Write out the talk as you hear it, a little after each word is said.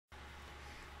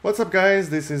What's up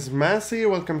guys, this is Massey.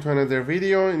 Welcome to another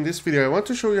video. In this video I want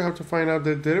to show you how to find out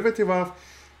the derivative of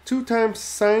 2 times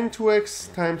sine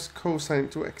 2x times cosine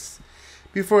 2x.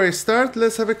 Before I start,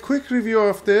 let's have a quick review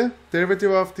of the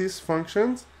derivative of these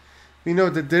functions. We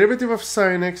know the derivative of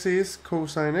sine x is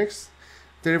cosine x,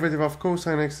 derivative of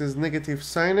cosine x is negative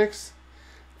sine x,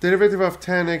 derivative of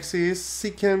tan x is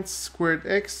secant squared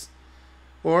x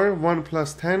or 1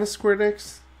 plus tan squared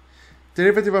x.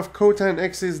 Derivative of cotan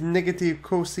x is negative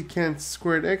cosecant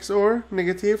squared x or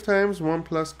negative times 1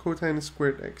 plus cotan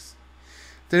squared x.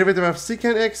 Derivative of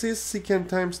secant x is secant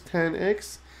times tan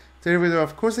x. Derivative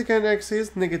of cosecant x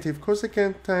is negative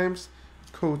cosecant times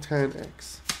cotan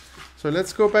x. So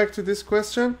let's go back to this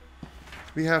question.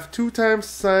 We have 2 times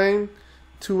sine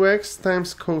 2x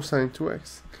times cosine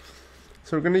 2x.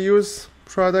 So we're going to use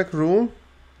product rule.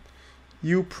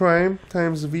 U prime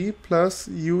times v plus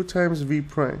u times v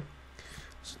prime.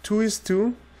 So 2 is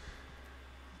 2.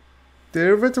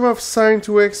 Derivative of sine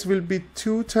 2x will be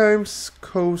 2 times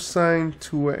cosine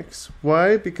 2x.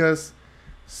 Why? Because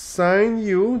sine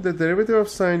u, the derivative of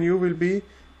sine u will be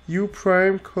u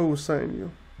prime cosine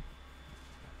u.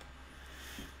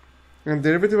 And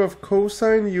derivative of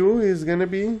cosine u is going to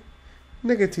be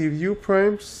negative u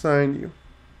prime sine u.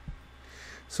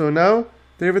 So now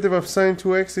derivative of sine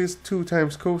 2x is 2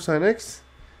 times cosine x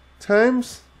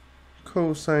times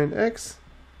cosine x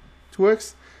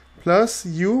 2x plus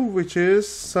u, which is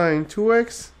sine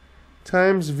 2x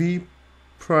times v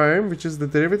prime, which is the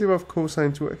derivative of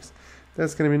cosine 2x.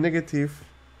 That's going to be negative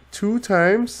 2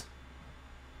 times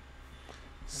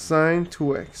sine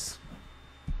 2x.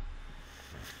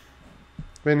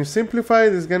 When you simplify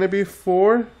it, it's going to be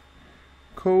 4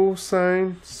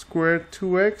 cosine squared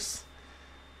 2x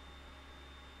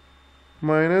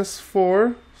minus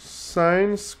 4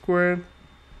 sine squared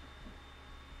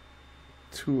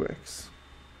 2x.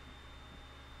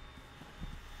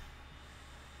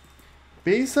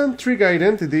 Based on trig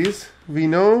identities, we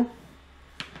know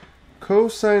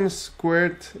cosine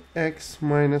squared x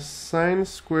minus sine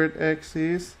squared x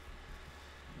is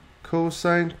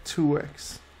cosine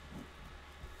 2x.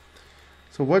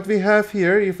 So what we have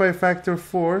here, if I factor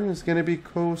 4, is going to be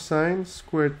cosine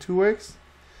squared 2x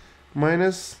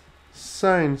minus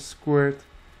sine squared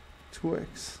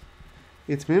 2x.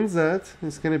 It means that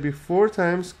it's going to be 4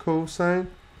 times cosine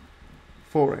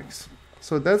 4x.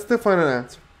 So that's the final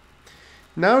answer.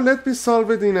 Now let me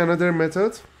solve it in another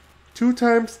method. 2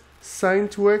 times sine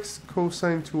 2x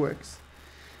cosine 2x.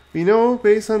 We know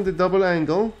based on the double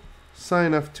angle,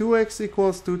 sine of 2x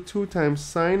equals to 2 times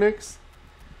sine x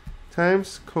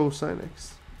times cosine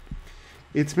x.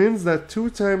 It means that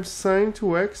 2 times sine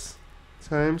 2x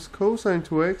times cosine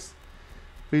 2x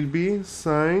will be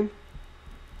sine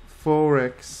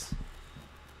 4x.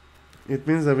 It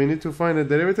means that we need to find the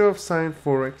derivative of sine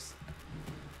 4x.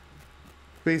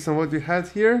 Based on what we had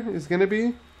here, it's going to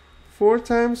be 4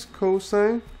 times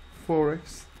cosine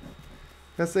 4x.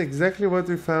 That's exactly what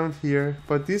we found here,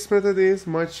 but this method is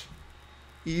much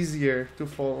easier to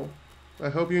follow. I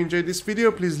hope you enjoyed this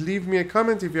video. Please leave me a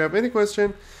comment if you have any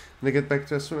question, and I'll get back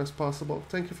to you as soon as possible.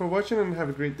 Thank you for watching and have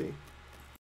a great day.